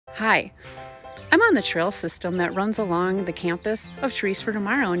Hi, I'm on the trail system that runs along the campus of Trees for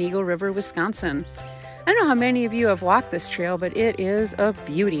Tomorrow in Eagle River, Wisconsin. I don't know how many of you have walked this trail, but it is a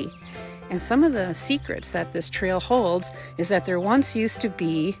beauty. And some of the secrets that this trail holds is that there once used to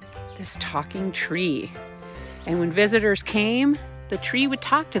be this talking tree. And when visitors came, the tree would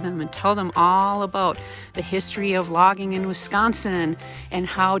talk to them and tell them all about the history of logging in Wisconsin and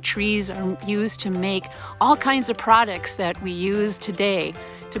how trees are used to make all kinds of products that we use today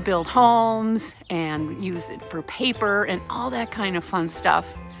to build homes and use it for paper and all that kind of fun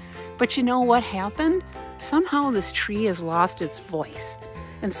stuff. But you know what happened? Somehow this tree has lost its voice.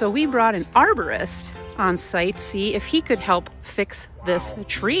 And so we brought an arborist on site to see if he could help fix this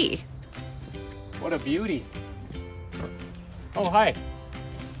tree. What a beauty. Oh, hi.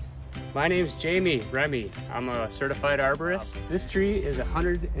 My name's Jamie Remy. I'm a certified arborist. This tree is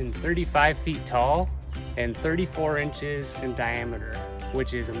 135 feet tall and 34 inches in diameter,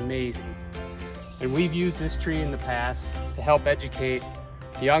 which is amazing. And we've used this tree in the past to help educate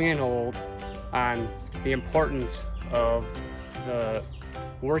young and old on the importance of the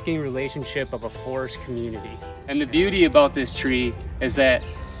working relationship of a forest community. And the beauty about this tree is that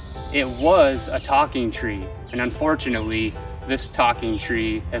it was a talking tree, and unfortunately, this talking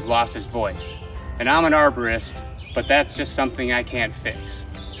tree has lost its voice. And I'm an arborist, but that's just something I can't fix.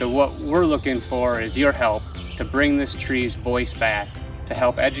 So what we're looking for is your help to bring this tree's voice back, to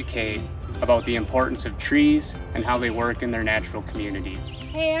help educate about the importance of trees and how they work in their natural community.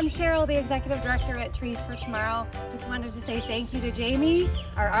 Hey, I'm Cheryl, the Executive Director at Trees for Tomorrow. Just wanted to say thank you to Jamie,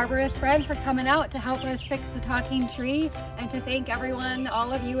 our arborist friend, for coming out to help us fix the talking tree, and to thank everyone,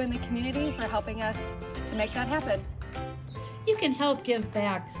 all of you in the community, for helping us to make that happen. You can help give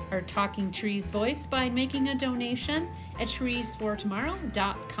back our Talking Trees voice by making a donation at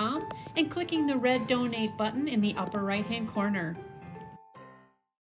treesfortomorrow.com and clicking the red donate button in the upper right-hand corner.